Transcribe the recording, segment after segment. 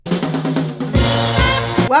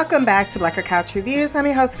Welcome back to Blacker Couch Reviews. I'm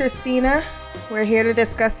your host, Christina. We're here to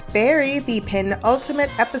discuss Barry, the penultimate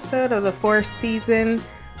episode of the fourth season,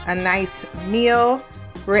 A Nice Meal,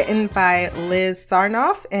 written by Liz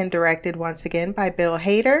Sarnoff and directed once again by Bill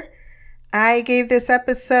Hader. I gave this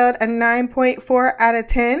episode a 9.4 out of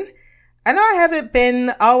 10. I know I haven't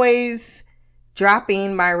been always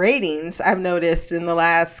dropping my ratings, I've noticed in the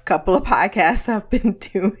last couple of podcasts I've been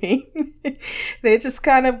doing. They just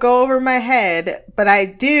kind of go over my head, but I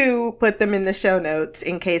do put them in the show notes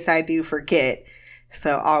in case I do forget.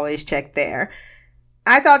 So always check there.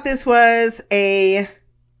 I thought this was a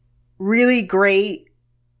really great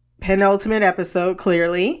penultimate episode,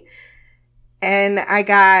 clearly. And I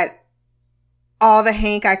got all the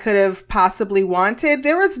Hank I could have possibly wanted.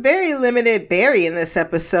 There was very limited Barry in this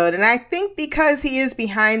episode, and I think because he is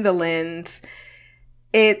behind the lens,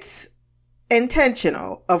 it's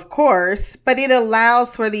intentional, of course, but it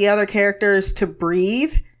allows for the other characters to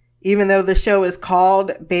breathe. Even though the show is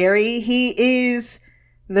called Barry, he is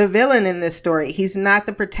the villain in this story. He's not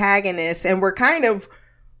the protagonist, and we're kind of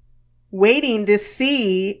waiting to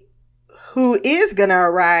see who is going to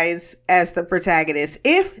arise as the protagonist,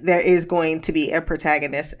 if there is going to be a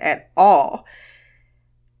protagonist at all.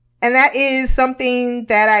 And that is something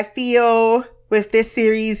that I feel with this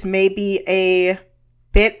series may be a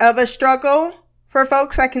bit of a struggle for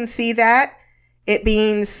folks. I can see that, it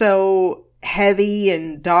being so heavy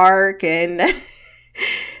and dark, and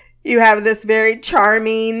you have this very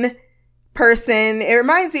charming person. It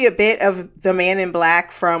reminds me a bit of the Man in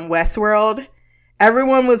Black from Westworld.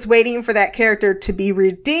 Everyone was waiting for that character to be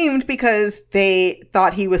redeemed because they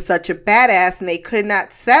thought he was such a badass, and they could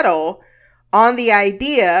not settle on the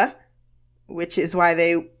idea, which is why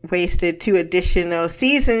they wasted 2 additional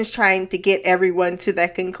seasons trying to get everyone to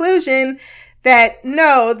that conclusion that,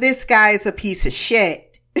 no, this guy is a piece of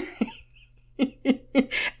shit.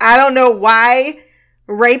 I don't know why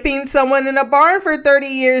raping someone in a barn for 30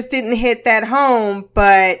 years didn't hit that home,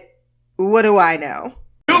 but what do I know?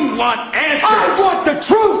 You want answers! I want the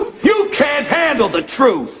truth! You can't handle the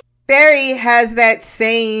truth! Barry has that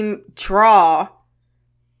same draw,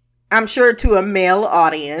 I'm sure, to a male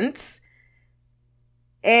audience.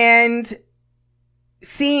 And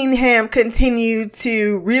seeing him continue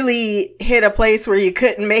to really hit a place where you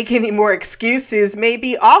couldn't make any more excuses may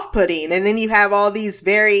be off-putting. And then you have all these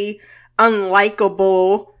very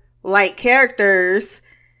unlikable, characters,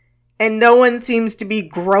 and no one seems to be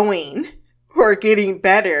growing or getting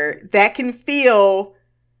better. That can feel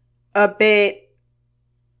a bit,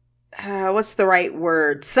 what's the right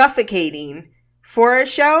word? Suffocating for a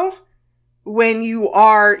show when you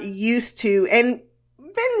are used to and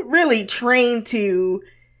been really trained to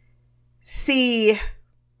see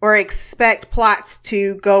or expect plots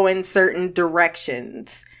to go in certain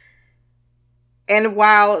directions. And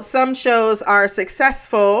while some shows are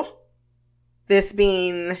successful, this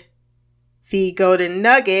being the golden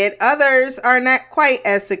nugget, others are not quite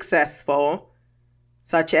as successful,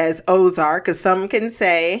 such as Ozark, because some can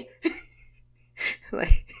say, are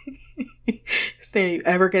you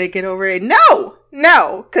ever going to get over it?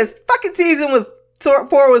 No, because fucking season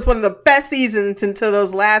 4 was one of the best seasons until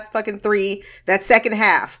those last fucking 3, that second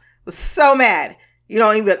half. I was so mad. You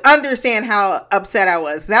don't even understand how upset I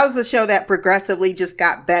was. That was the show that progressively just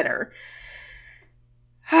got better.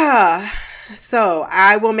 So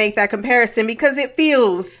I will make that comparison because it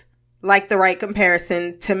feels like the right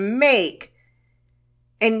comparison to make.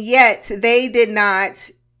 And yet they did not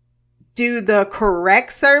do the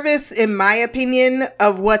correct service, in my opinion,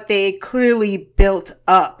 of what they clearly built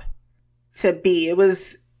up to be. It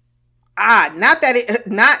was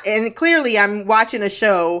and clearly I'm watching a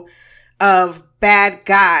show of bad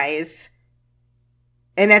guys,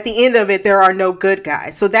 and at the end of it, there are no good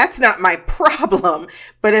guys. So that's not my problem.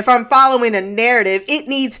 But if I'm following a narrative, it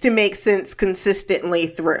needs to make sense consistently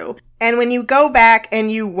through. And when you go back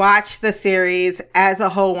and you watch the series as a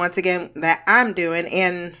whole, once again, that I'm doing,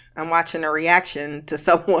 and I'm watching a reaction to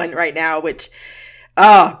someone right now, which,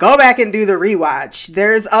 go back and do the rewatch.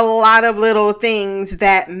 There's a lot of little things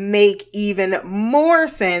that make even more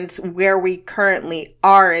sense where we currently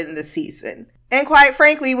are in the season. And quite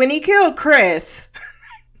frankly, when he killed Chris,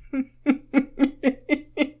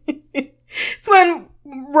 it's when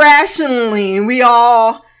rationally we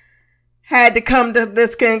all had to come to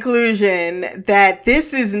this conclusion that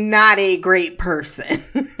this is not a great person.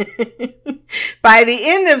 By the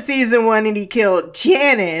end of season 1 and he killed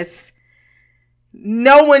Janice,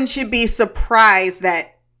 no one should be surprised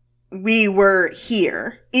that we were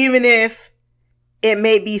here, even if it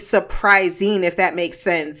may be surprising, if that makes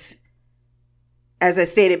sense. As I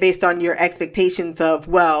stated, based on your expectations of,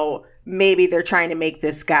 well, maybe they're trying to make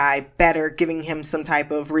this guy better, giving him some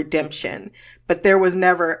type of redemption. But there was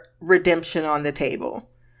never redemption on the table.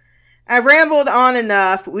 I've rambled on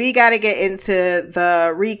enough. We got to get into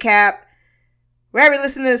the recap. Wherever you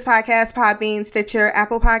listen to this podcast, Podbean, Stitcher,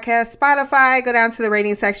 Apple Podcasts, Spotify, go down to the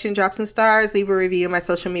rating section, drop some stars, leave a review. My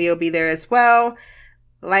social media will be there as well.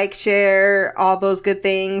 Like, share, all those good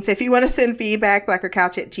things. If you want to send feedback,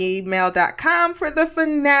 blackercouch@gmail.com for the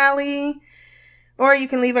finale. Or you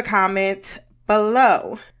can leave a comment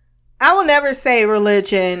below. I will never say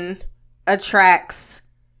religion attracts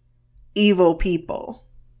evil people.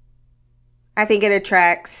 I think it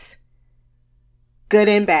attracts good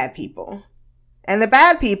and bad people. And the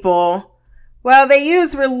bad people, well, they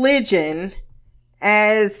use religion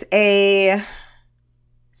as a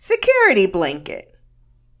security blanket.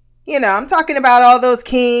 You know, I'm talking about all those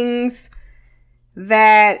kings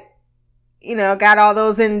that, you know, got all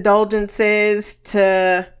those indulgences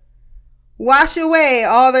to wash away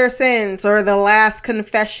all their sins or the last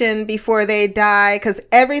confession before they die. Because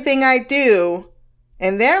everything I do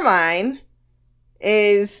in their mind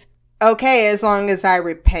is okay as long as I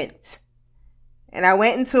repent. And I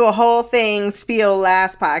went into a whole spiel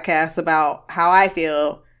last podcast about how I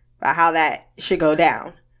feel about how that should go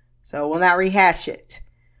down. So we'll not rehash it.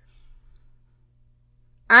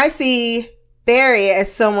 I see Barry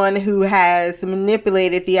as someone who has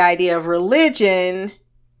manipulated the idea of religion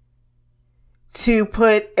to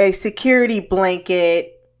put a security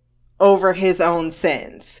blanket over his own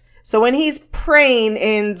sins. So when he's praying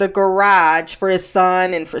in the garage for his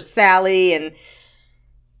son and for Sally, and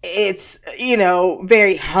it's, you know,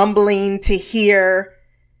 very humbling to hear,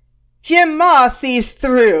 Jim Moss sees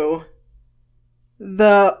through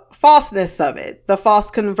the falseness of it, the false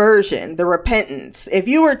conversion, the repentance. If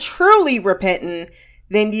you were truly repentant,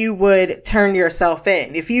 then you would turn yourself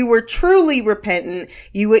in. If you were truly repentant,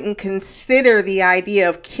 you wouldn't consider the idea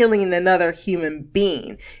of killing another human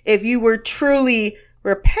being. If you were truly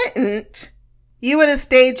repentant, you would have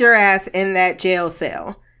stayed your ass in that jail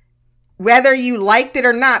cell. Whether you liked it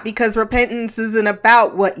or not, because repentance isn't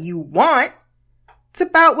about what you want. It's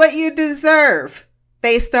about what you deserve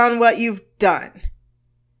based on what you've done.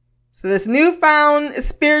 So this newfound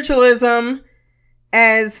spiritualism,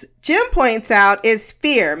 as Jim points out, is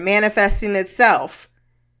fear manifesting itself.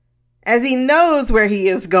 As he knows where he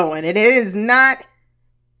is going, and it is not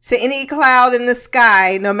to any cloud in the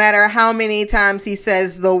sky, no matter how many times he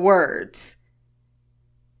says the words.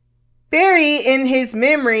 Barry, in his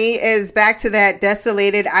memory, is back to that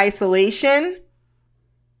desolated isolation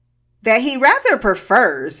that he rather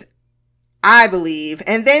prefers, I believe,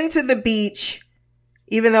 and then to the beach,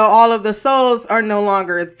 even though all of the souls are no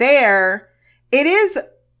longer there. It is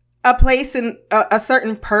a place in a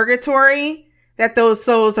certain purgatory that those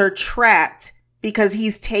souls are trapped because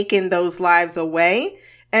he's taken those lives away.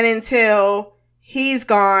 And until he's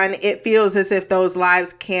gone, it feels as if those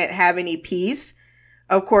lives can't have any peace.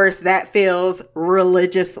 Of course, that feels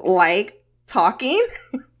religious-like talking.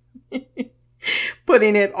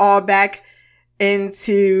 Putting it all back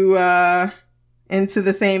into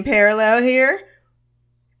the same parallel here.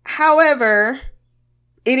 However,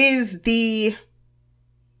 it is the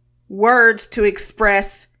words to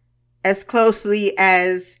express as closely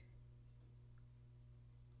as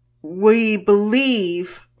we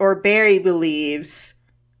believe, or Barry believes,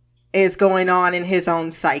 is going on in his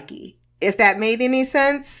own psyche. If that made any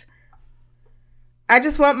sense. I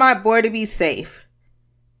just want my boy to be safe.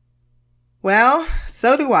 Well,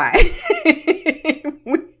 so do I.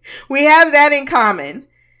 We have that in common.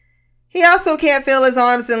 He also can't feel his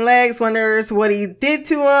arms and legs, wonders what he did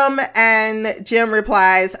to him, and Jim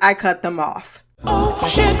replies, I cut them off. Oh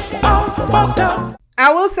shit, I'm fucked up.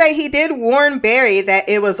 I will say he did warn Barry that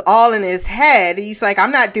it was all in his head. He's like,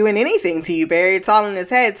 I'm not doing anything to you, Barry. It's all in his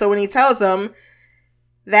head. So when he tells him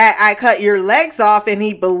that I cut your legs off and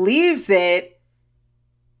he believes it,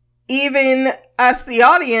 even us, the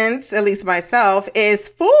audience, at least myself, is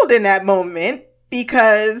fooled in that moment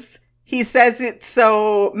because he says it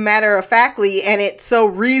so matter-of-factly and it's so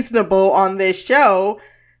reasonable on this show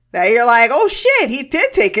that you're like, oh shit, he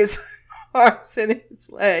did take his arms and his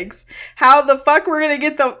legs. How the fuck we're gonna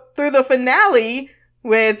get through the finale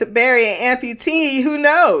with Barry and amputee, who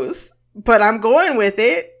knows? But I'm going with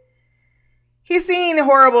it. He's seen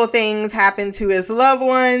horrible things happen to his loved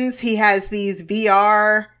ones. He has these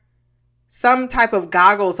VR, some type of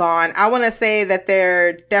goggles on. I want to say that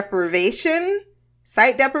they're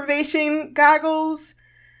sight deprivation goggles.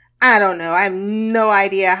 I don't know. I have no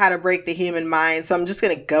idea how to break the human mind, so I'm just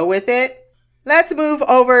going to go with it. Let's move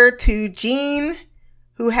over to Gene,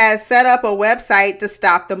 who has set up a website to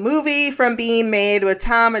stop the movie from being made, with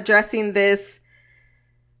Tom addressing this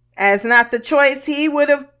as not the choice he would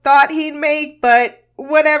have thought he'd make, but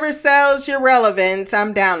whatever sells your relevance,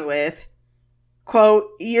 I'm down with. Quote,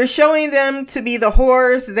 "You're showing them to be the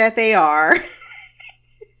whores that they are."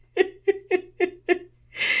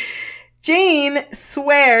 Gene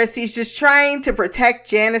swears he's just trying to protect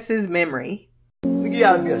Janice's memory. Nigga, you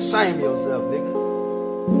gotta be ashamed of yourself,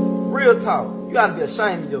 nigga. Real talk. You gotta be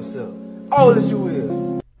ashamed of yourself. Old as you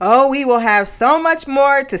is. Oh, we will have so much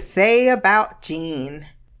more to say about Gene.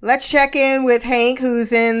 Let's check in with Hank,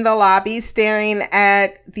 who's in the lobby staring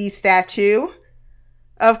at the statue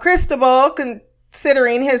of Cristobal,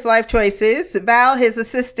 considering his life choices. Val, his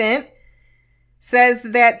assistant, says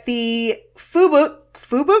that the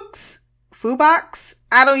Fubox,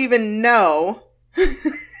 I don't even know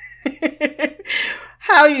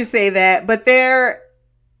how you say that, but they're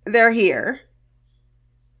here.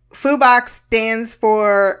 Fubox stands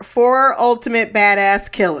for Four Ultimate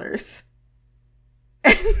Badass Killers.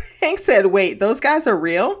 And Hank said, wait, those guys are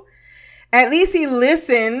real? At least he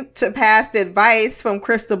listened to past advice from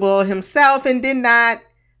Cristobal himself and did not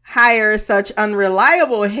hire such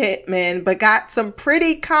unreliable hitmen, but got some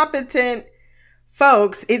pretty competent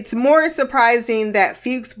folks. It's more surprising that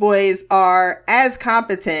Fuchs boys are as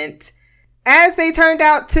competent as they turned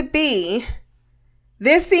out to be.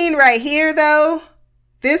 This scene right here, though,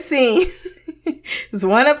 this scene is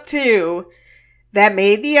one of two that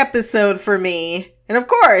made the episode for me. And of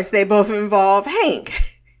course, they both involve Hank.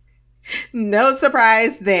 No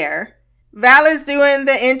surprise there. Val is doing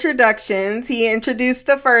the introductions. He introduced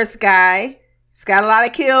the first guy. He's got a lot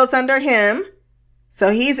of kills under him,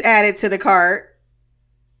 so he's added to the cart.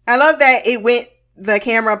 I love that the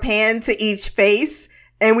camera panned to each face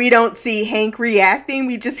and we don't see Hank reacting.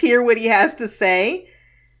 We just hear what he has to say.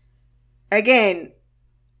 Again,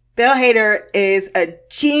 Bill Hader is a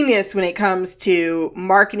genius when it comes to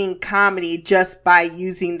marketing comedy just by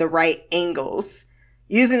using the right angles,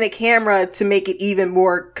 using the camera to make it even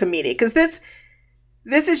more comedic. Because this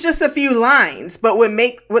is just a few lines, but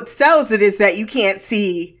what sells it is that you can't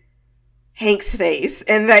see Hank's face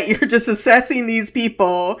and that you're just assessing these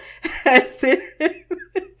people as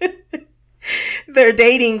they're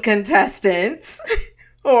dating contestants,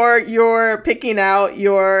 or you're picking out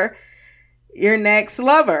your next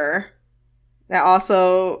lover that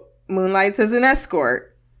also moonlights as an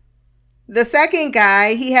escort. The second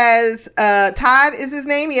guy, he has, Todd is his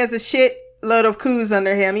name. He has a shit load of coups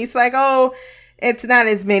under him. He's like, oh, it's not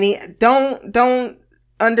as many. Don't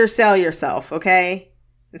undersell yourself, okay?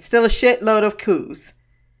 It's still a shitload of coups.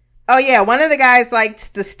 Oh yeah, one of the guys likes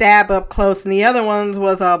to stab up close, and the other one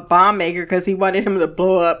was a bomb maker because he wanted him to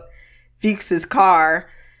blow up Fuchs's car.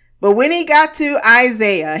 But when he got to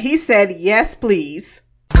Isaiah, he said, yes, please.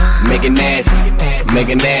 Make it nasty, make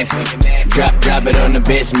it nasty. Drop it on the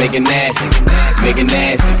bitch, make it nasty. Make it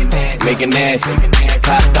nasty, make it nasty.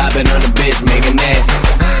 Pop it on the bitch, make it nasty.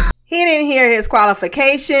 He didn't hear his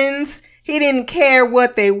qualifications. He didn't care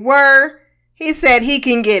what they were. He said he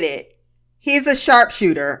can get it. He's a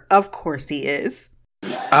sharpshooter. Of course he is.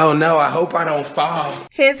 Oh no, I hope I don't fall.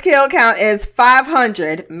 His kill count is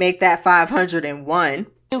 500. Make that 501.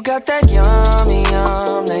 You got that yummy,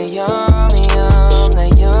 yum, that yummy, yum,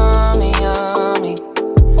 that yummy, yummy.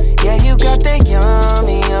 Yeah, you got that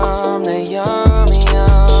yummy, yum, that yummy,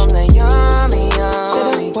 yum, that yummy,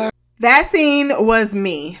 yummy. That scene was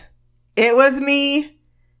me. It was me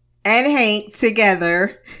and Hank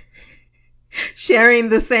together sharing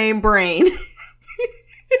the same brain.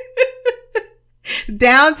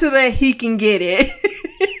 Down to the he can get it.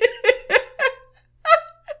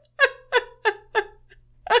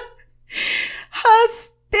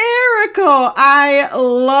 Hysterical. I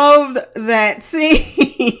loved that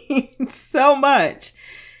scene so much.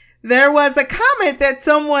 There was a comment that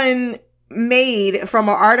someone made from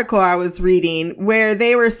an article I was reading where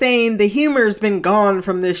they were saying the humor's been gone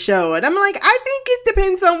from this show. And I'm like, I think it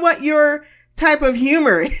depends on what your type of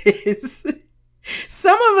humor is.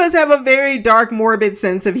 Some of us have a very dark, morbid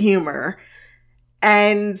sense of humor,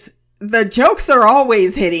 and the jokes are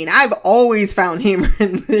always hitting. I've always found humor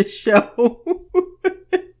in this show.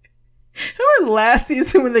 Remember last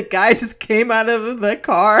season when the guy just came out of the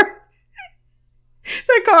car?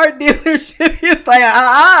 The car dealership, he's like,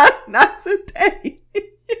 not today. And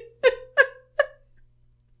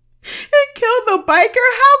killed the biker?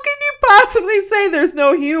 How can you possibly say there's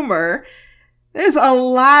no humor? There's a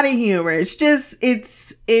lot of humor. It's just,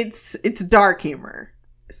 it's dark humor.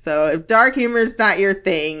 So if dark humor is not your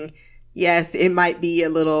thing, yes, it might be a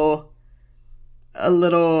little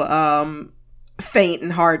faint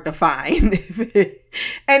and hard to find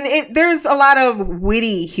And there's a lot of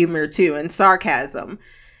witty humor too and sarcasm.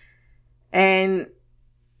 And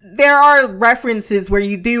there are references where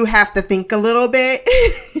you do have to think a little bit.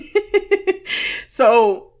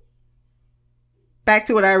 So back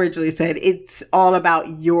to what I originally said, it's all about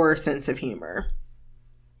your sense of humor.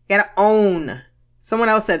 You gotta own. Someone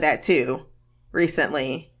else said that too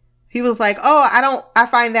recently. He was like, oh, I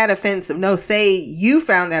find that offensive. No, say you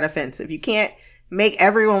found that offensive. You can't make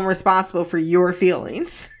everyone responsible for your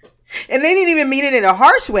feelings. And they didn't even mean it in a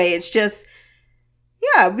harsh way. It's just,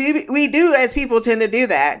 yeah, we do as people tend to do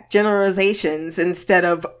that. Generalizations instead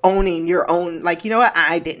of owning your own, like, you know what?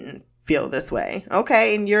 I didn't feel this way.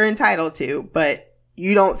 Okay. And you're entitled to, but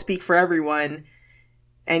you don't speak for everyone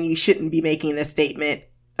and you shouldn't be making a statement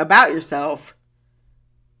about yourself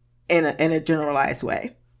in a generalized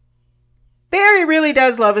way. Barry really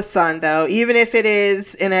does love his son, though, even if it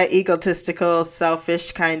is in an egotistical,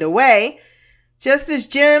 selfish kind of way, just as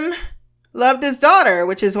Jim loved his daughter,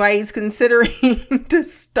 which is why he's considering to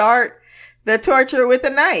start the torture with a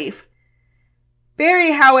knife.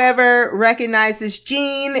 Barry, however, recognizes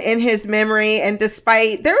Gene in his memory, and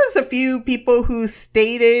despite there was a few people who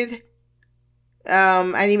stated,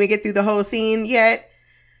 I didn't even get through the whole scene yet,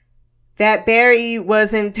 that Barry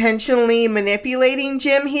was intentionally manipulating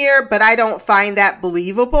Jim here, but I don't find that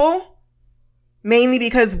believable. Mainly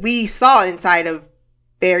because we saw inside of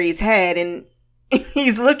Barry's head and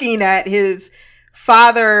he's looking at his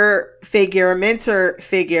father figure, mentor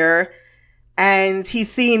figure, and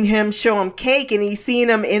he's seeing him show him cake and he's seeing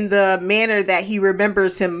him in the manner that he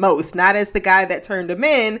remembers him most. Not as the guy that turned him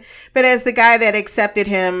in, but as the guy that accepted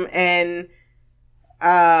him and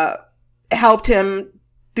helped him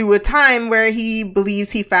through a time where he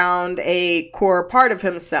believes he found a core part of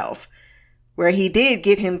himself, where he did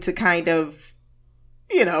get him to kind of,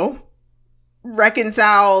 you know,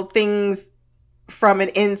 reconcile things from an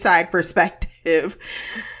inside perspective.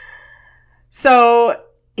 So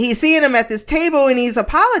he's seeing him at this table and he's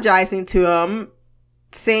apologizing to him,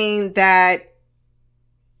 saying that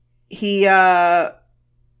he gave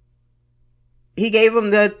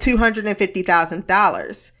him the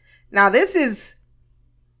 $250,000. Now this is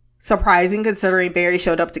surprising considering Barry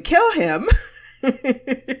showed up to kill him.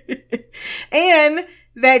 And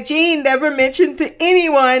that Gene never mentioned to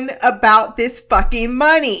anyone about this fucking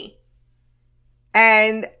money.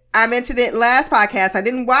 And I mentioned it last podcast. I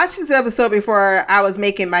didn't watch this episode before I was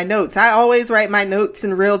making my notes. I always write my notes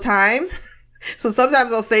in real time. So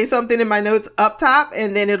sometimes I'll say something in my notes up top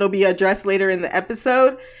and then it'll be addressed later in the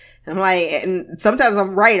episode. I'm like, and sometimes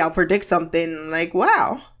I'm right. I'll predict something. I'm like,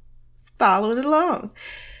 wow, it's following along.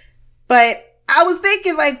 But I was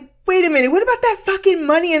thinking, like, wait a minute, what about that fucking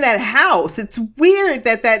money in that house? It's weird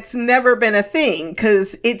that that's never been a thing,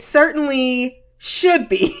 because it certainly should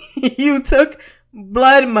be. You took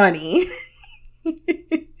blood money.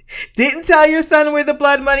 Didn't tell your son where the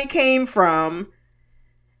blood money came from.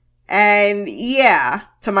 And yeah,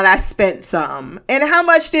 I spent some. And how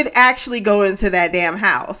much did actually go into that damn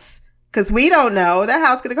house? Because we don't know. That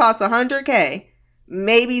house could have cost $100K.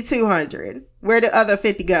 Maybe $200. Where did the other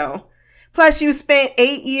 50 go? Plus, you spent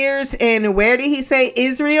 8 years in, where did he say,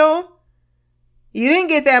 Israel? You didn't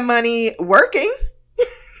get that money working.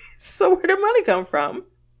 So where did the money come from?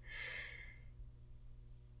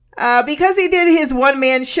 Because he did his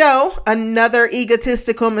one-man show, another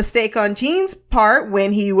egotistical mistake on Gene's part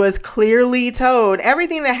when he was clearly told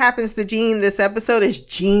everything that happens to Gene this episode is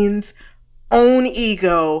Gene's own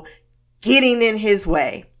ego getting in his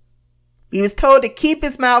way. He was told to keep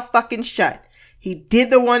his mouth fucking shut. He did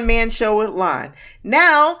the one-man show with Lon.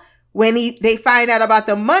 Now, when they find out about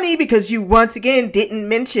the money because you once again didn't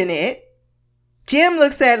mention it, Jim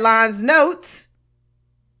looks at Lon's notes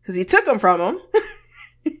because he took them from him.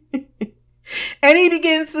 And he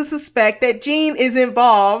begins to suspect that Gene is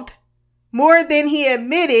involved more than he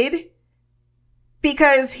admitted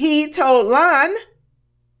because he told Lon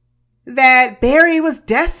that Barry was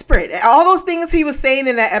desperate. All those things he was saying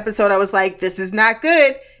in that episode, I was like, this is not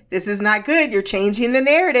good. This is not good. You're changing the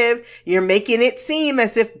narrative. You're making it seem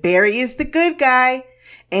as if Barry is the good guy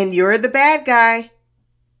and you're the bad guy.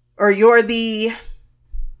 Or you're the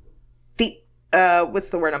what's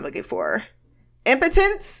the word I'm looking for?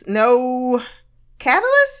 Impotence? No,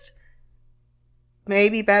 catalyst?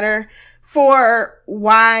 Maybe better. For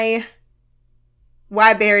why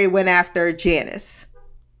Barry went after Janice.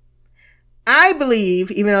 I believe,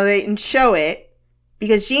 even though they didn't show it,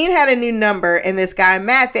 because Gene had a new number and this guy,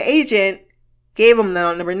 Matt, the agent, gave him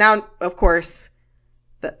the number. Now, of course,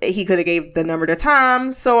 he could have gave the number to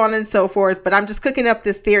Tom, so on and so forth. But I'm just cooking up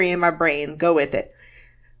this theory in my brain. Go with it.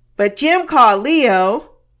 But Jim called Leo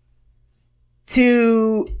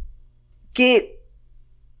to get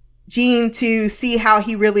Gene to see how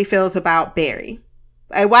he really feels about Barry.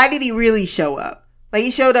 Like, why did he really show up? Like,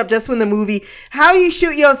 he showed up just when the movie, how you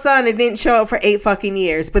shoot your son and didn't show up for 8 fucking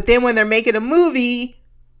years. But then when they're making a movie,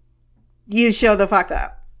 you show the fuck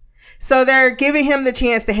up. So they're giving him the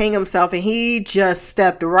chance to hang himself, and he just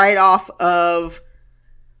stepped right off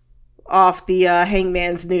the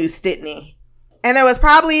hangman's noose, didn't he? And there was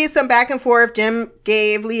probably some back and forth. Jim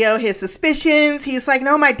gave Leo his suspicions. He's like,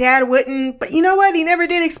 no, my dad wouldn't. But you know what? He never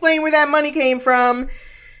did explain where that money came from.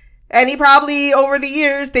 And he probably, over the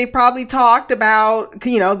years, they probably talked about,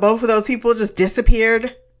 you know, both of those people just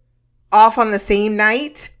disappeared off on the same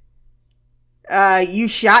night. You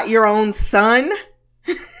shot your own son.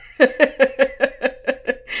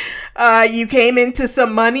 You came into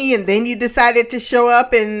some money and then you decided to show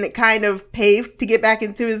up and kind of pay to get back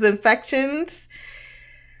into his infections.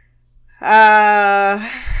 Man,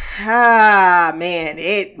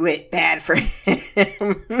 it went bad for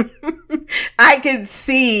him. I could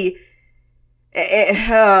see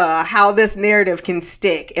how this narrative can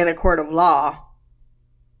stick in a court of law.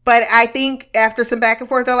 But I think after some back and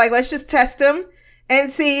forth, they're like, let's just test him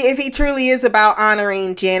and see if he truly is about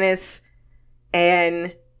honoring Janice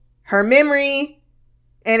and her memory,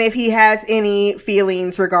 and if he has any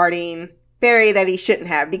feelings regarding Barry that he shouldn't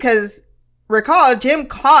have. Because recall, Jim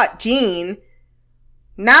caught Gene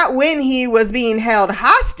not when he was being held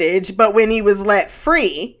hostage, but when he was let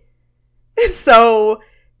free. So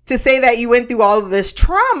to say that you went through all of this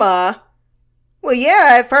trauma, well,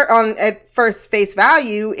 yeah, at first face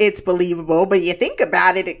value, it's believable. But you think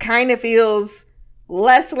about it, it kind of feels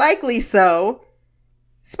less likely so.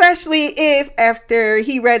 Especially if after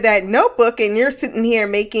he read that notebook and you're sitting here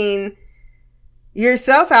making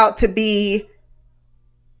yourself out to be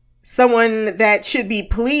someone that should be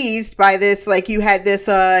pleased by this, like you had this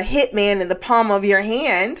hitman in the palm of your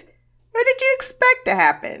hand. What did you expect to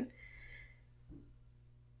happen?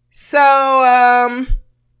 So,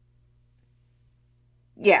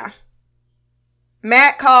 yeah.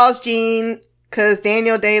 Matt calls Gene because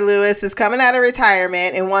Daniel Day-Lewis is coming out of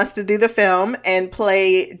retirement and wants to do the film and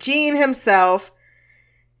play Gene himself.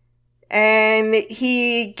 And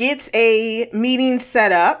he gets a meeting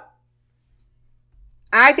set up.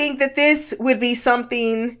 I think that this would be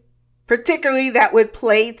something particularly that would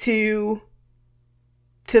play to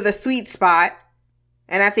the sweet spot.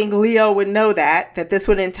 And I think Leo would know that this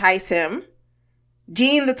would entice him.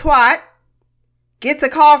 Gene the twat gets a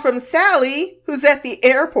call from Sally, who's at the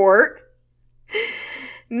airport,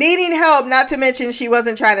 needing help, not to mention she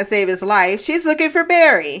wasn't trying to save his life. She's looking for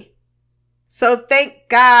Barry. So thank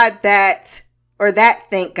God that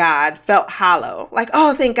thank God felt hollow. Like,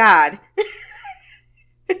 oh, thank God.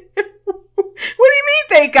 What do you mean,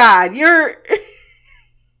 thank God?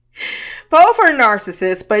 Both are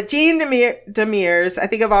narcissists, but Gene Demers, I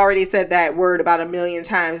think I've already said that word about 1 million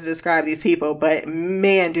times to describe these people, but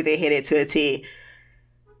man, do they hit it to a T.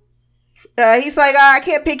 He's like, I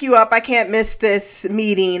can't pick you up. I can't miss this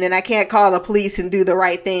meeting and I can't call the police and do the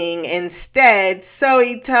right thing instead. So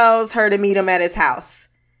he tells her to meet him at his house.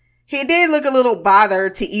 He did look a little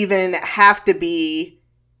bothered to even have to be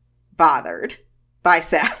bothered by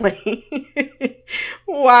Sally.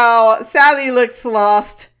 While Sally looks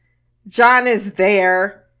lost, John is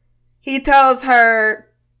there. He tells her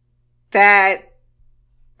that,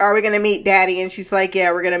 are we going to meet Daddy? And she's like,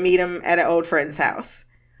 yeah, we're going to meet him at an old friend's house.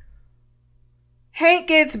 Hank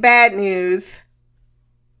gets bad news.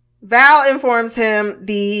 Val informs him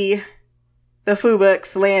the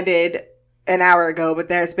Fubuks landed an hour ago, but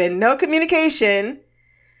there's been no communication.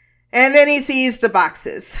 And then he sees the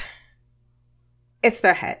boxes. It's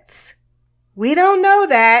their heads. We don't know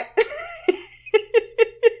that.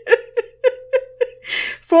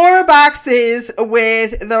 4 boxes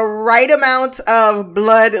with the right amount of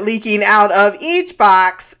blood leaking out of each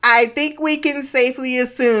box. I think we can safely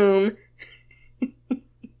assume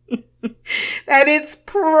that it's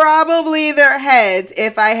probably their heads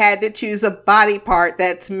if I had to choose a body part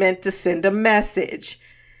that's meant to send a message.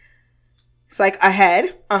 It's like a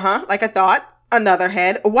head. Like a thought. Another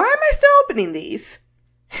head. Why am I still opening these?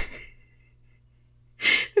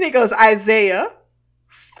 Then he goes, Isaiah.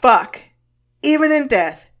 Fuck. Even in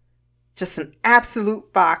death. Just an absolute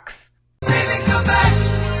fox. Baby, come back.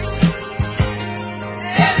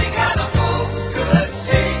 Any kind of fool could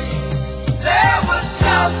see there was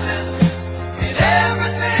something in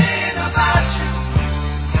everything about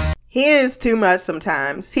you. He is too much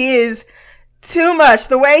sometimes. He is too much.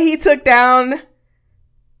 The way he took down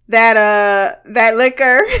that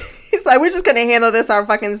liquor. He's like, we're just gonna handle this our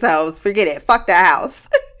fucking selves. Forget it. Fuck that house.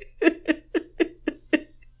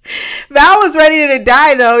 Val was ready to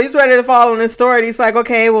die, though. He's ready to fall on his sword. And he's like,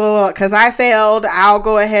 okay, well, because I failed, I'll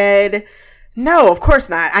go ahead. No, of course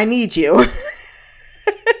not. I need you.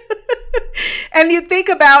 And you think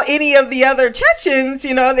about any of the other Chechens,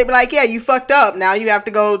 you know, they'd be like, yeah, you fucked up. Now you have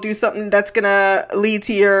to go do something that's going to lead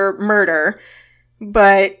to your murder.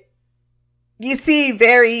 But you see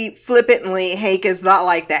very flippantly, Hank is not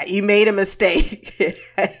like that. You made a mistake. It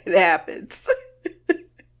happens.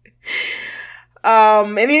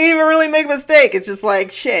 And he didn't even really make a mistake. It's just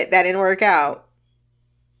like, shit, that didn't work out.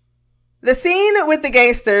 The scene with the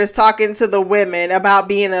gangsters talking to the women about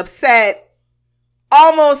being upset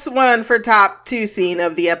almost won for top 2 scene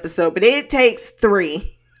of the episode, but it takes 3.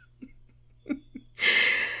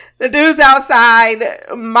 The dude's outside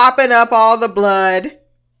mopping up all the blood.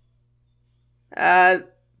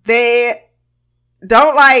 They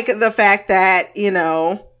don't like the fact that, you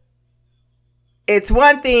know, it's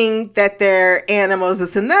one thing that they're animals.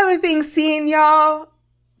 It's another thing seeing y'all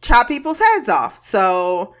chop people's heads off.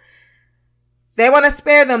 So they want to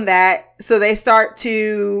spare them that. So they start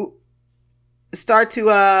to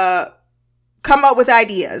come up with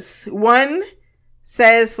ideas. One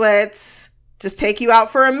says, let's just take you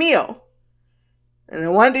out for a meal. And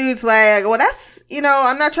the one dude's like, well, that's, you know,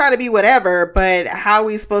 I'm not trying to be whatever, but how are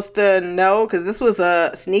we supposed to know? Because this was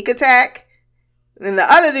a sneak attack. And the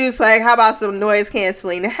other dude's like, how about some noise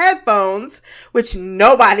canceling headphones, which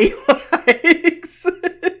nobody likes.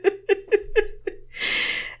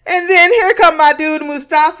 And then here come my dude,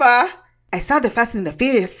 Mustafa. I saw the Fast and the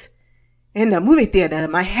Furious in the movie theater.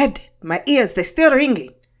 My head, my ears, they're still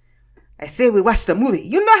ringing. I say we watch the movie.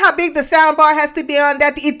 You know how big the sound bar has to be on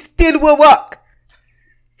that it still will work.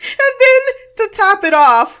 And then to top it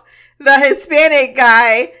off, the Hispanic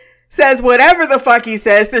guy says whatever the fuck he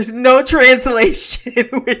says. There's no translation,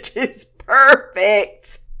 which is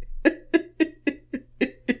perfect. And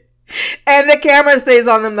the camera stays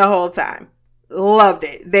on them the whole time. Loved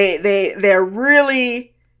it. They're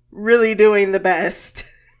really, really doing the best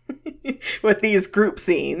with these group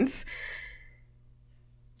scenes.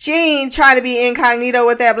 Gene trying to be incognito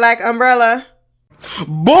with that black umbrella.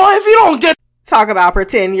 Boy, if you don't get... Talk about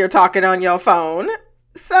pretend you're talking on your phone.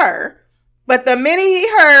 Sir. But the minute he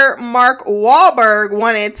heard Mark Wahlberg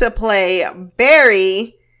wanted to play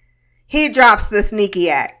Barry, he drops the sneaky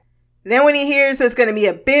act. Then when he hears there's going to be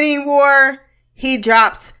a bidding war, he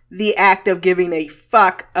drops the act of giving a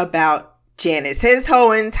fuck about Janice. His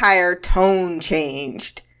whole entire tone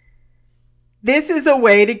changed. This is a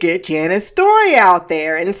way to get Janice's story out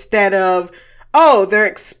there instead of, oh, they're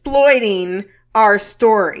exploiting our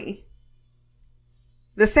story.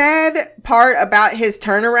 The sad part about his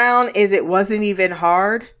turnaround is it wasn't even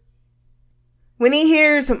hard. When he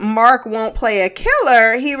hears Mark won't play a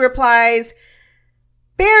killer, he replies,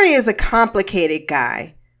 Barry is a complicated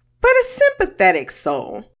guy, but a sympathetic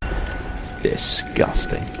soul.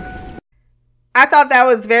 Disgusting. I thought that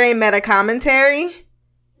was very meta commentary,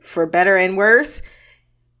 for better and worse.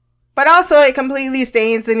 But also it completely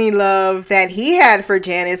stains any love that he had for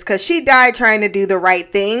Janice because she died trying to do the right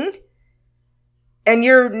thing. And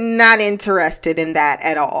you're not interested in that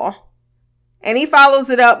at all. And he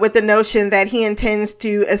follows it up with the notion that he intends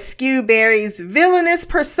to eschew Barry's villainous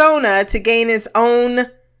persona to gain his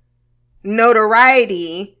own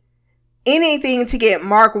notoriety. Anything to get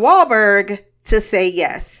Mark Wahlberg to say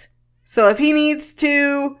yes. So if he needs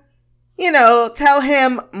to, you know, tell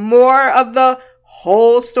him more of the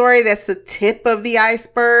whole story, that's the tip of the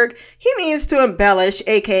iceberg, he needs to embellish,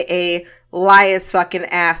 aka lie his fucking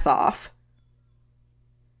ass off.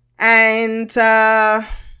 And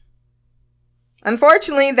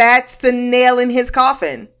unfortunately, that's the nail in his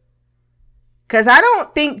coffin. Because I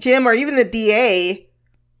don't think Jim or even the DA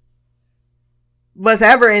was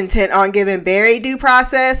ever intent on giving Barry due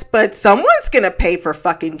process, but someone's going to pay for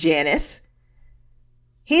fucking Janice.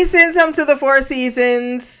 He sends him to the Four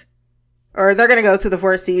Seasons, or they're going to go to the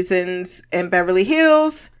Four Seasons in Beverly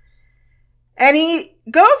Hills. And he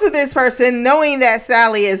goes with this person knowing that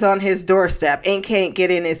Sally is on his doorstep and can't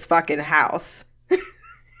get in his fucking house.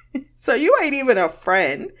 So you ain't even a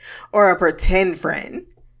friend or a pretend friend.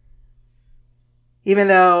 Even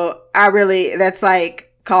though that's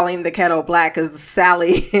like calling the kettle black, because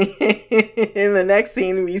Sally in the next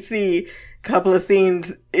scene we see a couple of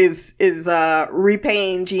scenes is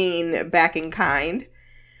repaying Gene back in kind.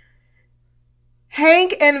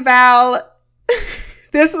 Hank and Val...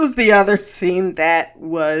 This was the other scene that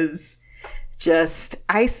was just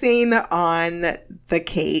icing on the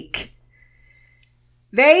cake.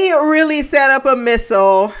 They really set up a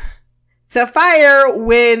missile to fire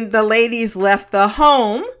when the ladies left the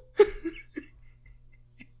home.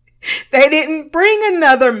 They didn't bring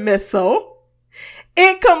another missile.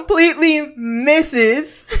 It completely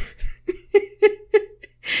misses.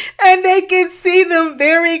 And they can see them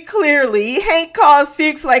very clearly. Hank calls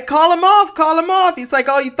Fuchs like, call him off. He's like,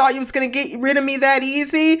 oh, you thought you was going to get rid of me that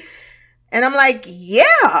easy? And I'm like,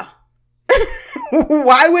 yeah.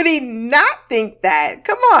 Why would he not think that?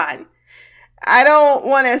 Come on. I don't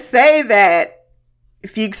want to say that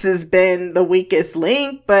Fuchs has been the weakest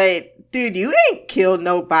link, but dude, you ain't killed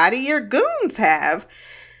nobody. Your goons have.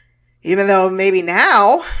 Even though maybe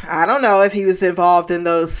now, I don't know if he was involved in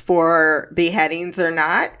those 4 beheadings or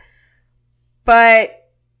not. But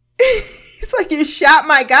he's like, you shot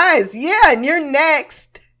my guys. Yeah, and you're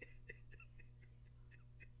next.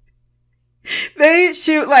 They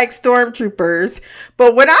shoot like stormtroopers.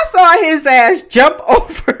 But when I saw his ass jump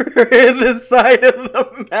over the side of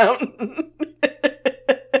the mountain,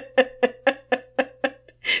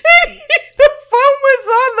 the phone was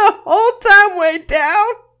on the whole time way down.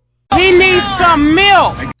 He needs some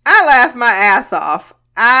milk. I laughed my ass off.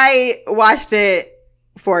 I watched it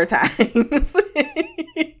 4 times because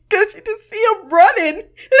you just see him running and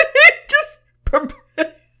it just propels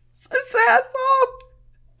his ass off.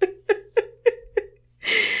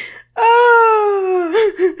 Oh.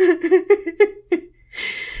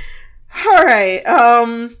 All right.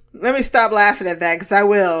 Let me stop laughing at that because I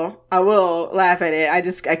will laugh at it.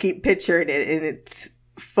 I keep picturing it and it's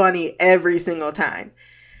funny every single time.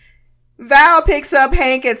 Val picks up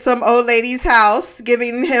Hank at some old lady's house,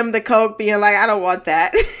 giving him the coke, being like, I don't want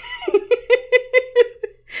that.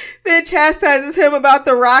 Then chastises him about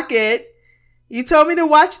the rocket. You told me to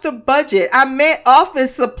watch the budget. I meant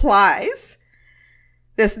office supplies.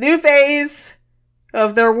 This new phase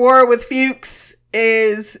of their war with Fuchs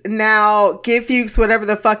is now give Fuchs whatever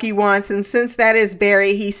the fuck he wants. And since that is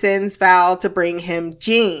Barry, he sends Val to bring him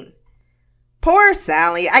Jean. Poor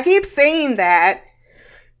Sally. I keep saying that.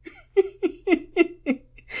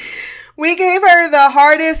 We gave her the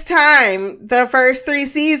hardest time the first 3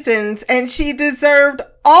 seasons and she deserved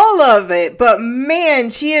all of it, but man,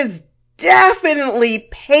 she is definitely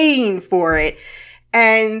paying for it.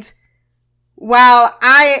 And while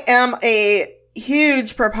I am a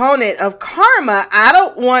huge proponent of karma, I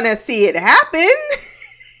don't want to see it happen.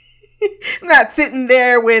 I'm not sitting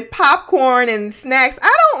there with popcorn and snacks.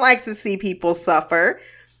 I don't like to see people suffer.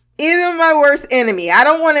 Even my worst enemy. I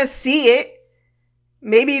don't want to see it.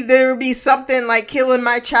 Maybe there will be something like killing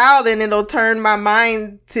my child and it'll turn my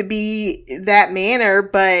mind to be that manner.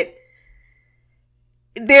 But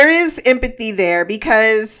there is empathy there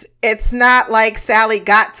because it's not like Sally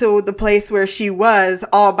got to the place where she was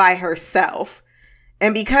all by herself.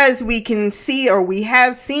 And because we can see, or we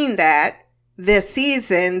have seen that this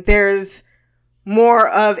season, there's more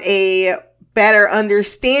of a better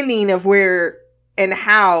understanding of where and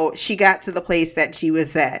how she got to the place that she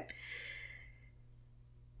was at.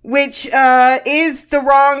 Which is the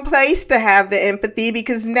wrong place to have the empathy,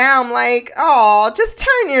 because now I'm like, oh, just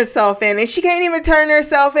turn yourself in. And she can't even turn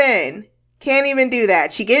herself in. Can't even do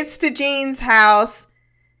that. She gets to Jean's house.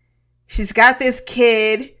 She's got this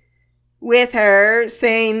kid with her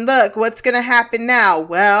saying, look, what's going to happen now?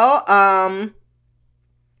 Well,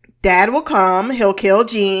 Dad will come, he'll kill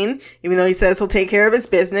Jean, even though he says he'll take care of his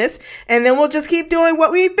business, and then we'll just keep doing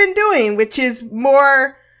what we've been doing, which is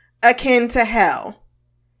more akin to hell.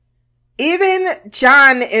 Even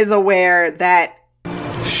John is aware that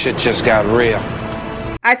shit just got real.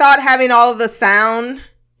 I thought having all of the sound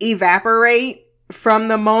evaporate from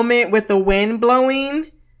the moment with the wind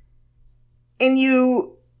blowing, and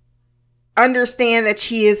you understand that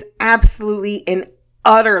she is absolutely and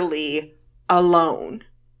utterly alone.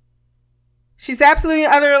 She's absolutely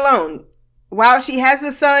and utterly alone. While she has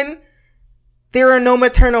a son, there are no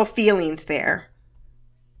maternal feelings there.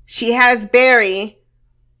 She has Barry,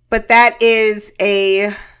 but that is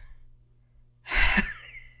that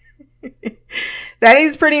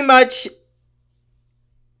is pretty much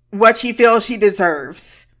what she feels she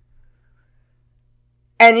deserves.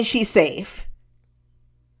 And she's safe.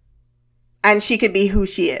 And she could be who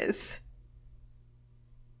she is.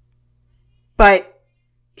 But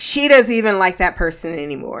she doesn't even like that person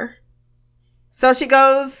anymore. So she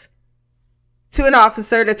goes to an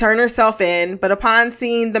officer to turn herself in, but upon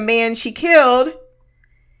seeing the man she killed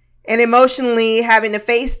and emotionally having to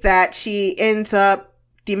face that, she ends up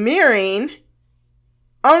demurring,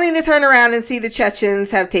 only to turn around and see the Chechens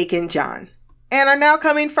have taken John and are now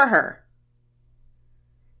coming for her.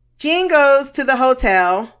 Gene goes to the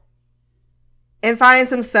hotel and finds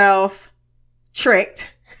himself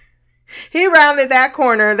tricked. He rounded that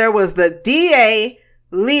corner. There was the DA,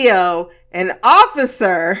 Leo, an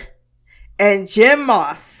officer, and Jim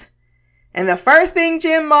Moss. And the first thing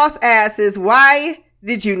Jim Moss asks is, why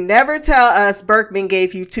did you never tell us Berkman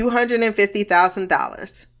gave you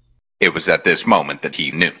 $250,000? It was at this moment that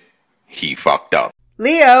he knew. He fucked up.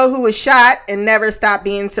 Leo, who was shot and never stopped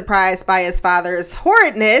being surprised by his father's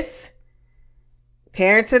horridness.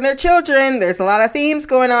 Parents and their children, there's a lot of themes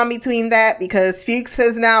going on between that because Fuchs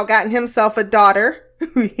has now gotten himself a daughter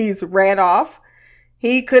who he's ran off.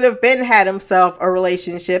 He could have had himself a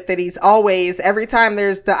relationship that he's always, every time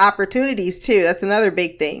there's the opportunities too. That's another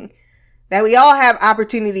big thing. That we all have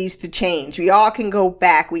opportunities to change. We all can go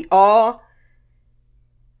back. We all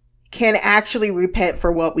can actually repent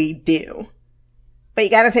for what we do. But you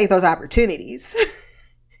got to take those opportunities.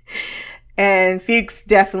 And Fuchs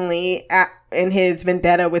definitely, in his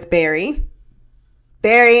vendetta with Barry.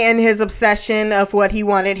 Barry and his obsession of what he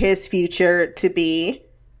wanted his future to be.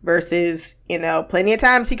 Versus, plenty of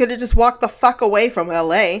times he could have just walked the fuck away from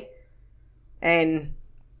LA. And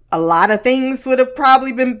a lot of things would have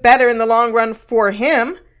probably been better in the long run for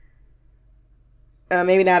him.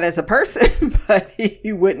 Maybe not as a person, but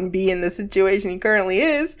he wouldn't be in the situation he currently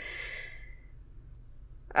is.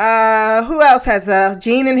 Who else has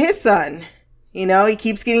Gene and his son? He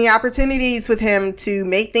keeps getting opportunities with him to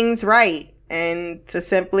make things right and to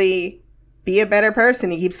simply be a better person.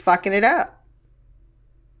 He keeps fucking it up.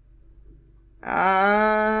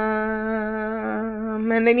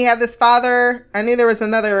 And then you have this father. I knew there was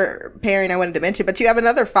another pairing I wanted to mention, but you have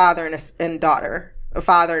another father and daughter, a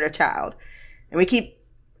father and a child. And we keep,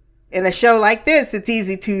 in a show like this, it's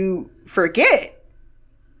easy to forget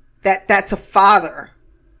that that's a father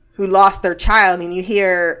who lost their child. And you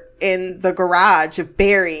hear in the garage of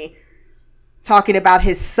Barry talking about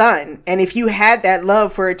his son. And if you had that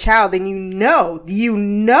love for a child, then you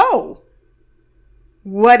know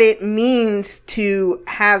what it means to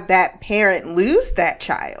have that parent lose that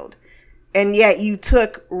child. And yet you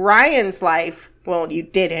took Ryan's life. Well, you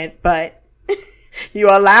didn't, but you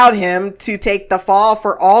allowed him to take the fall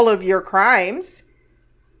for all of your crimes.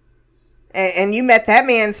 And you met that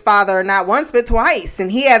man's father not once, but twice.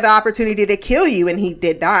 And he had the opportunity to kill you, and he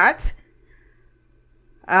did not.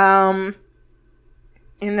 Ended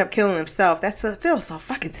up killing himself. That's still so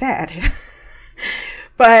fucking sad.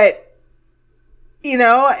 But,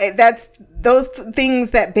 that's those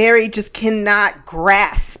things that Barry just cannot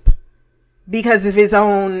grasp because of his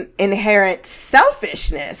own inherent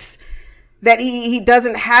selfishness. That he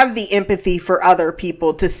doesn't have the empathy for other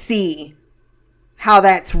people to see how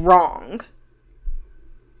that's wrong.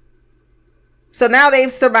 So now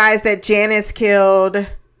they've surmised that Janice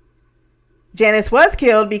was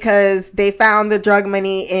killed because they found the drug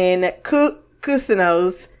money in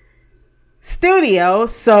Cousineau's studio.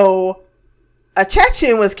 So a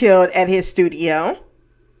Chechen was killed at his studio.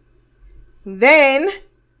 Then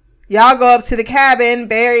y'all go up to the cabin.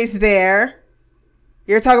 Barry's there.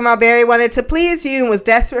 You're talking about Barry wanted to please you and was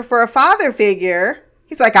desperate for a father figure.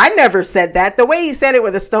 He's like, I never said that. The way he said it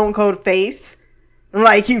with a stone cold face.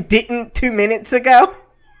 Like you didn't 2 minutes ago.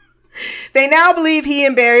 They now believe he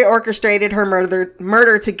and Barry orchestrated her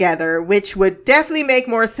murder together, which would definitely make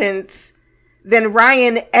more sense than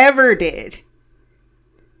Ryan ever did.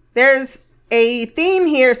 There's a theme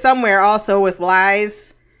here somewhere also with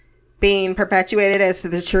lies being perpetuated as to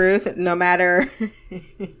the truth, no matter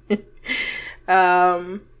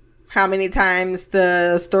how many times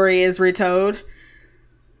the story is retold.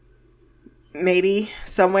 Maybe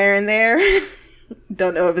somewhere in there.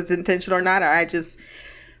 Don't know if it's intentional or not. I just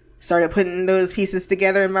started putting those pieces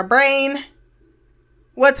together in my brain.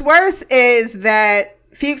 What's worse is that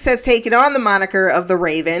Fuchs has taken on the moniker of the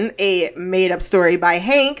Raven, a made-up story by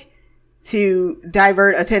Hank, to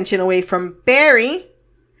divert attention away from Barry.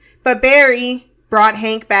 But Barry brought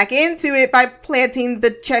Hank back into it by planting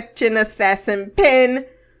the Chechen assassin pin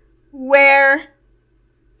where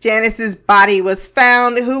Janice's body was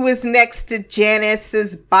found. Who was next to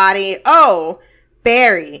Janice's body? Oh,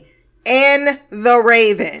 Barry and the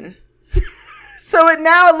Raven. So it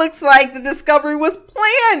now looks like the discovery was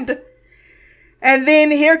planned. And then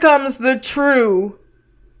here comes the true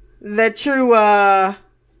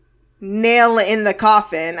nail in the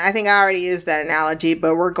coffin. I think I already used that analogy,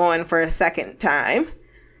 but we're going for a second time.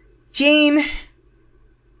 Gene,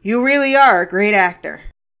 you really are a great actor.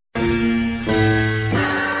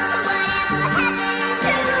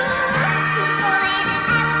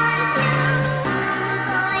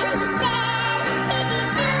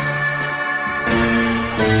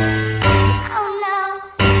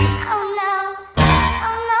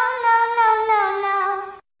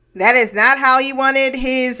 That is not how he wanted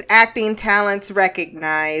his acting talents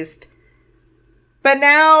recognized. But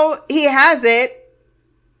now he has it.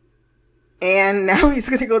 And now he's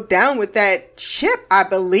going to go down with that ship, I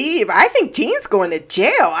believe. I think Gene's going to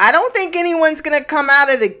jail. I don't think anyone's going to come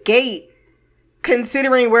out of the gate,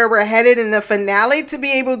 considering where we're headed in the finale, to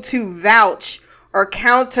be able to vouch or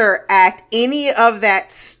counteract any of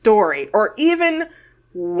that story, or even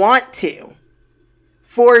want to,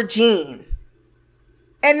 for Gene.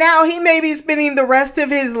 And now he may be spending the rest of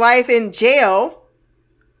his life in jail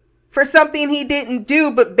for something he didn't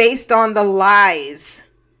do, but based on the lies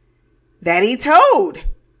that he told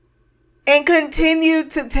and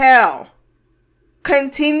continued to tell.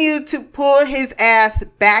 Continued to pull his ass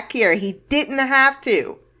back here. He didn't have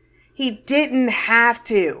to. He didn't have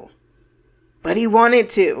to. But he wanted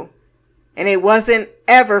to. And it wasn't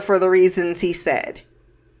ever for the reasons he said.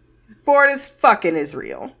 He's bored as fuck in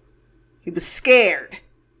Israel. He was scared.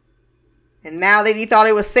 And now that he thought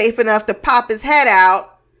it was safe enough to pop his head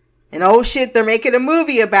out, and oh shit, they're making a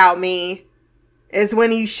movie about me, is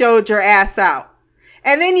when you showed your ass out.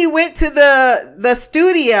 And then you went to the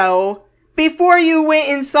studio before you went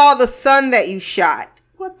and saw the son that you shot.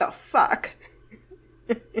 What the fuck?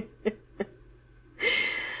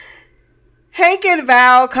 Hank and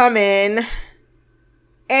Val come in.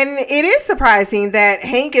 And it is surprising that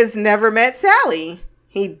Hank has never met Sally.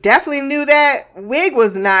 He definitely knew that wig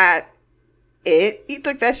was not it. He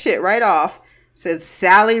took that shit right off. Said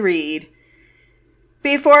Sally Reed.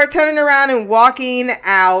 Before turning around and walking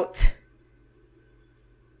out.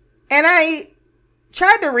 And I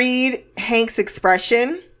tried to read Hank's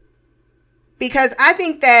expression, because I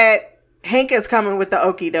think that Hank is coming with the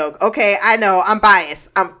okie doke. Okay, I know, I'm biased.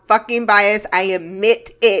 I'm fucking biased. I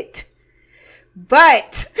admit it.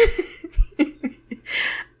 But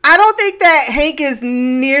I don't think that Hank is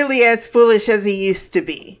nearly as foolish as he used to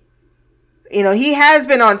be. You know, he has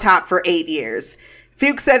been on top for 8 years.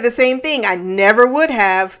 Fuchs said the same thing. I never would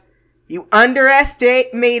have. I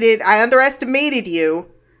underestimated you.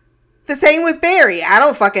 The same with Barry. I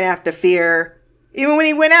don't fucking have to fear. Even when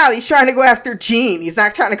he went out, he's trying to go after Gene. He's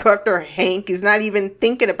not trying to go after Hank. He's not even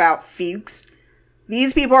thinking about Fuchs.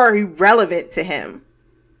 These people are irrelevant to him.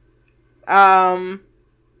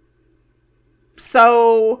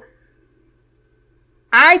 So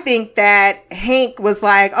I think that Hank was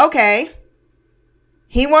like, okay,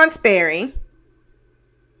 he wants Barry.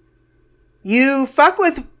 You fuck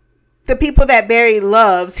with the people that Barry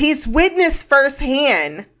loves. He's witnessed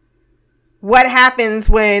firsthand what happens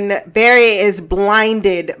when Barry is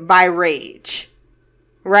blinded by rage,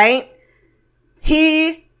 right?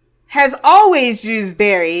 He has always used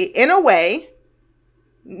Barry in a way,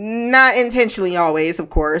 not intentionally always, of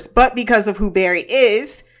course, but because of who Barry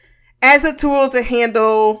is, as a tool to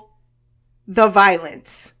handle the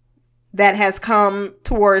violence that has come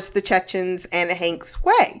towards the Chechens and Hank's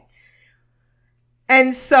way.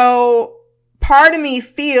 And so part of me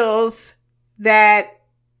feels that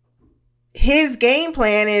his game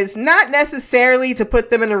plan is not necessarily to put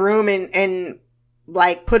them in a room and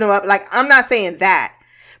like put them up. Like, I'm not saying that,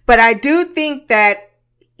 but I do think that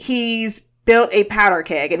he's built a powder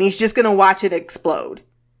keg and he's just going to watch it explode.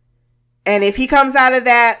 And if he comes out of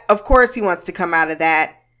that, of course he wants to come out of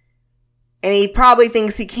that. And he probably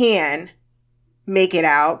thinks he can make it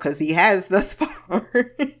out because he has thus far.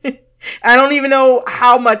 I don't even know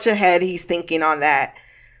how much ahead he's thinking on that.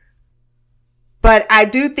 But I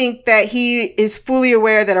do think that he is fully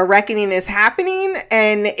aware that a reckoning is happening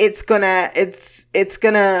and it's gonna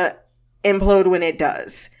implode when it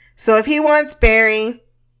does. So if he wants Barry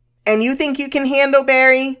and you think you can handle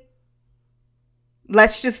Barry,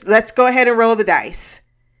 let's go ahead and roll the dice.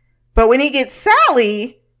 But when he gets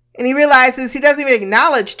Sally and he realizes he doesn't even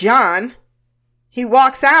acknowledge John, he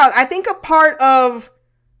walks out. I think a part of,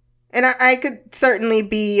 and I could certainly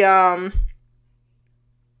be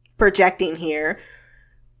projecting here,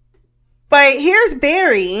 but here's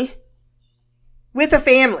Barry with a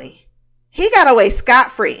family. He got away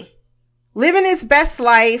scot-free, living his best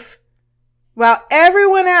life, while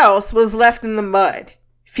everyone else was left in the mud.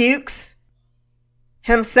 Fuchs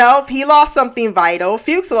himself, he lost something vital.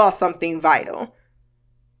 Fuchs lost something vital.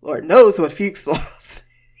 Lord knows what Fuchs lost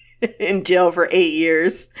in jail for 8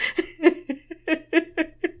 years.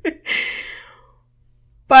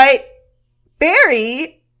 But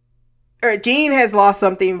Barry, or Gene, has lost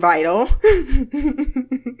something vital.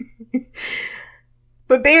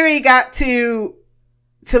 But Barry got to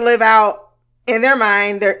live out, in their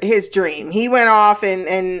mind, his dream. He went off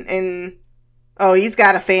and oh, he's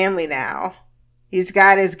got a family now. He's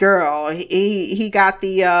got his girl. He got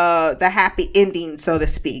the happy ending, so to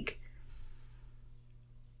speak.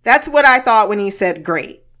 That's what I thought when he said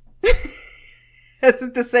great. As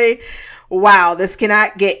if to say, wow, this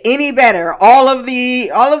cannot get any better. All of the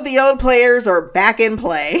old players are back in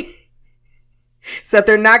play. Except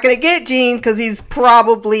they're not going to get Gene because he's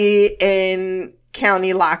probably in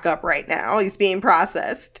county lockup right now. He's being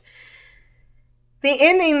processed. The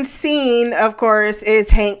ending scene, of course,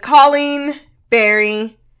 is Hank calling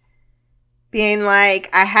Barry, being like,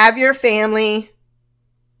 I have your family.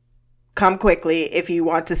 Come quickly if you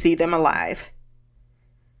want to see them alive.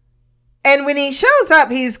 And when he shows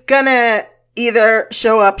up, he's gonna either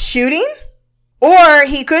show up shooting, or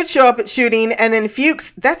he could show up shooting and then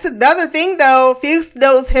Fuchs. That's another thing though. Fuchs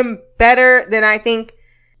knows him better than I think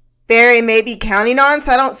Barry may be counting on.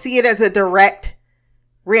 So I don't see it as a direct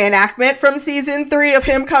reenactment from season 3 of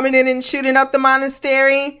him coming in and shooting up the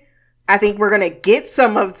monastery. I think we're going to get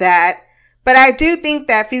some of that. But I do think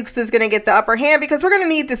that Fuchs is going to get the upper hand because we're going to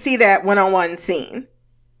need to see that one-on-one scene.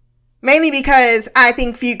 Mainly because I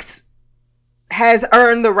think Fuchs has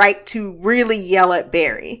earned the right to really yell at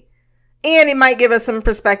Barry. And it might give us some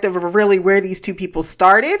perspective of really where these two people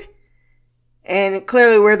started. And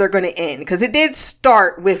clearly where they're going to end. Because it did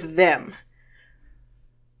start with them.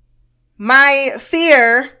 My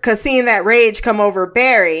fear, because seeing that rage come over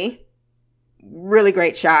Barry, really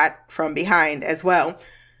great shot from behind as well,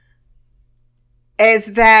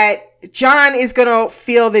 is that John is going to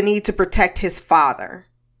feel the need to protect his father,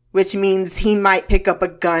 which means he might pick up a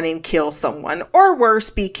gun and kill someone, or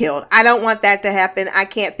worse, be killed. I don't want that to happen. I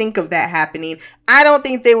can't think of that happening. I don't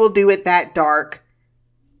think they will do it that dark,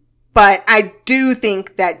 but I do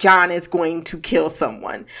think that John is going to kill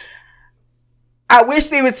someone. I wish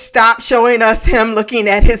they would stop showing us him looking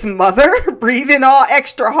at his mother, breathing all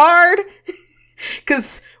extra hard.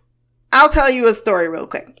 Because I'll tell you a story real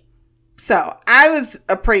quick. So I was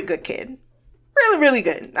a pretty good kid. Really, really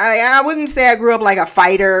good. I wouldn't say I grew up like a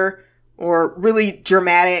fighter or really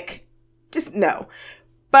dramatic. Just no.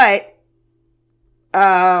 But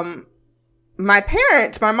my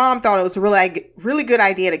parents, my mom thought it was a really good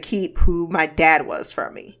idea to keep who my dad was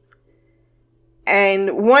from me.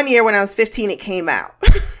 And one year when I was 15, it came out.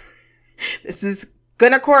 This is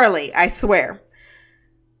gonna correlate, I swear.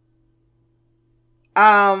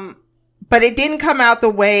 But it didn't come out the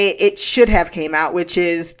way it should have came out, which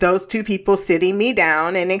is those two people sitting me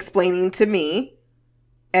down and explaining to me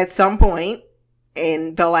at some point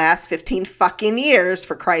in the last 15 fucking years,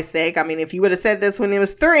 for Christ's sake. I mean, if you would have said this when it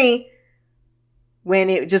was 3, when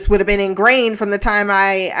it just would have been ingrained from the time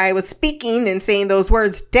I was speaking and saying those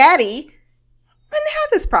words, Daddy, I wouldn't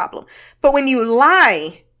have this problem. But when you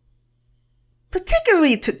lie,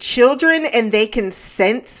 particularly to children, and they can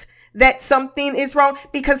sense that something is wrong,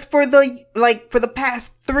 because for the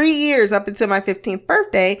past 3 years up until my 15th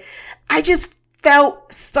birthday, I just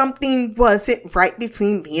felt something wasn't right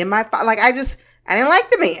between me and my father. Like, I didn't like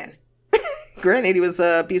the man. Granted, he was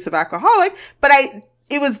an abusive alcoholic, but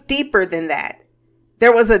it was deeper than that.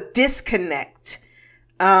 There was a disconnect.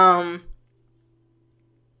 And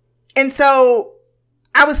so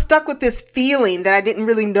I was stuck with this feeling that I didn't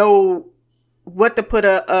really know what to put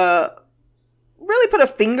a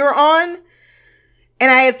finger on.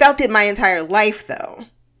 And I had felt it my entire life though.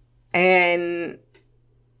 And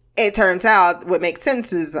it turns out what makes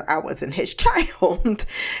sense is I wasn't his child.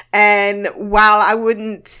 And while I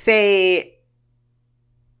wouldn't say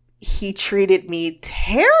he treated me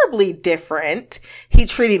terribly different, he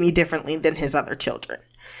treated me differently than his other children.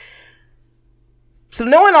 So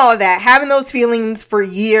knowing all of that, having those feelings for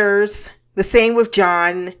years, the same with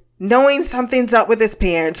John, knowing something's up with his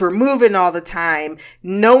parents, we're moving all the time,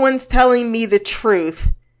 no one's telling me the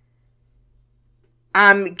truth.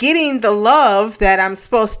 I'm getting the love that I'm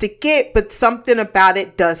supposed to get, but something about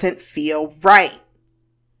it doesn't feel right.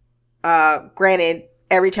 Granted,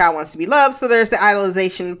 every child wants to be loved, so there's the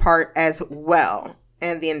idolization part as well,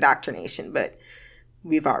 and the indoctrination, but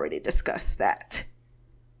we've already discussed that.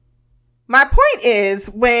 My point is,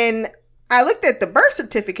 when I looked at the birth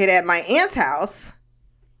certificate at my aunt's house,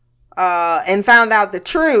 and found out the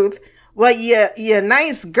truth, well, your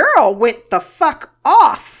nice girl went the fuck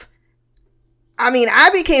off. I mean, I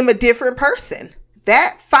became a different person.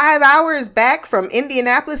 That 5 hours back from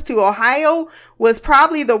Indianapolis to Ohio was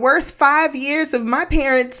probably the worst 5 years of my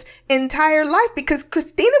parents' entire life, because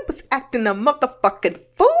Christina was acting a motherfucking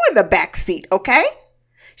fool in the backseat, okay?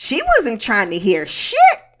 She wasn't trying to hear shit.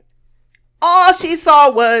 All she saw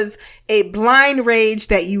was a blind rage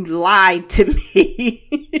that you lied to me.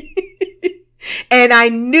 And I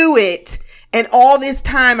knew it. And all this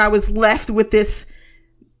time I was left with this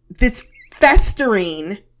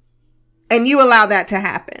festering. And you allow that to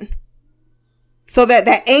happen. So that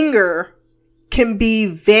anger can be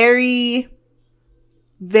very,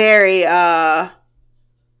 very,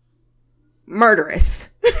 murderous.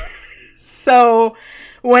 So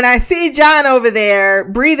when I see John over there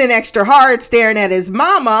breathing extra hard, staring at his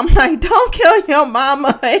mama, I'm like, don't kill your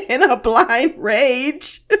mama in a blind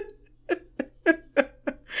rage.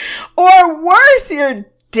 Or worse, your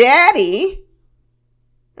daddy.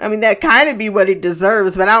 I mean, that kind of be what he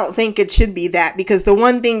deserves, but I don't think it should be that, because the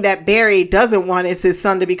one thing that Barry doesn't want is his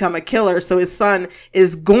son to become a killer. So his son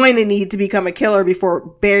is going to need to become a killer before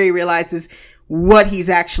Barry realizes what he's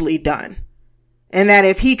actually done. And that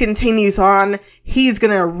if he continues on, he's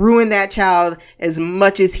going to ruin that child as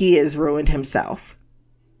much as he has ruined himself.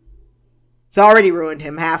 It's already ruined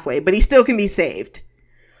him halfway, but he still can be saved.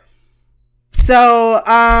 So,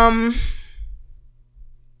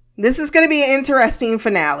 this is going to be an interesting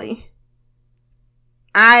finale.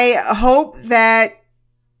 I hope that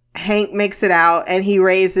Hank makes it out and he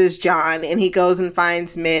raises John and he goes and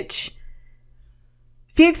finds Mitch.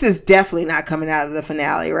 Fuchs is definitely not coming out of the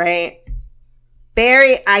finale, right?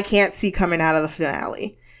 Barry, I can't see coming out of the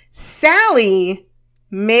finale. Sally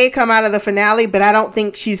may come out of the finale, but I don't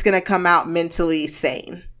think she's going to come out mentally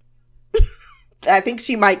sane. I think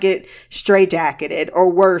she might get straitjacketed,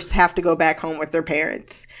 or worse, have to go back home with her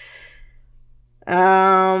parents.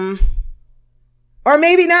 Or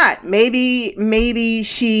maybe not. Maybe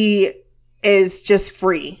she is just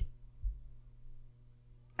free.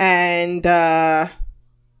 And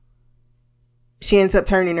she ends up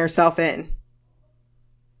turning herself in.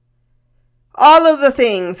 All of the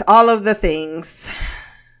things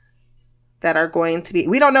that are going to be,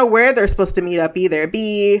 we don't know where they're supposed to meet up either.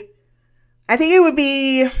 I think it would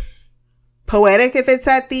be poetic if it's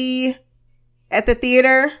at the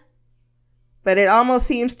theater, but it almost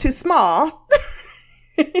seems too small.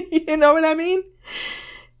 You know what I mean?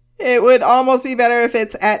 It would almost be better if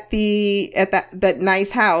it's at that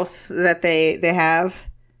nice house that they have,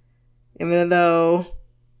 even though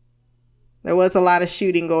there was a lot of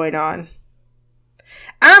shooting going on.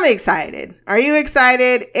 I'm excited. Are you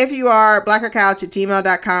excited? If you are,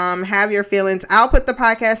 blackercouch@gmail.com. Have your feelings. I'll put the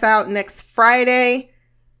podcast out next Friday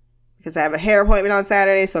because I have a hair appointment on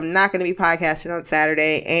Saturday, so I'm not going to be podcasting on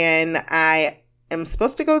Saturday. And I am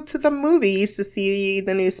supposed to go to the movies to see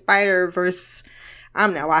the new Spider-Verse.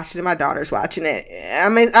 I'm not watching it. My daughter's watching it.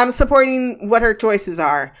 I'm supporting what her choices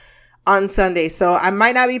are on Sunday, so I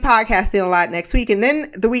might not be podcasting a lot next week. And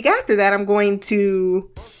then the week after that, I'm going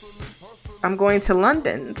to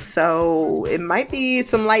London, so it might be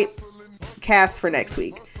some light cast for next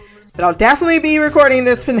week. But I'll definitely be recording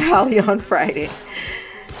this finale on Friday.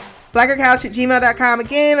 blackercouch@gmail.com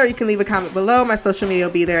again, or you can leave a comment below. My social media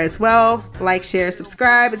will be there as well. Like, share,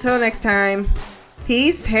 subscribe. Until next time,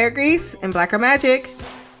 peace, hair grease, and blacker magic.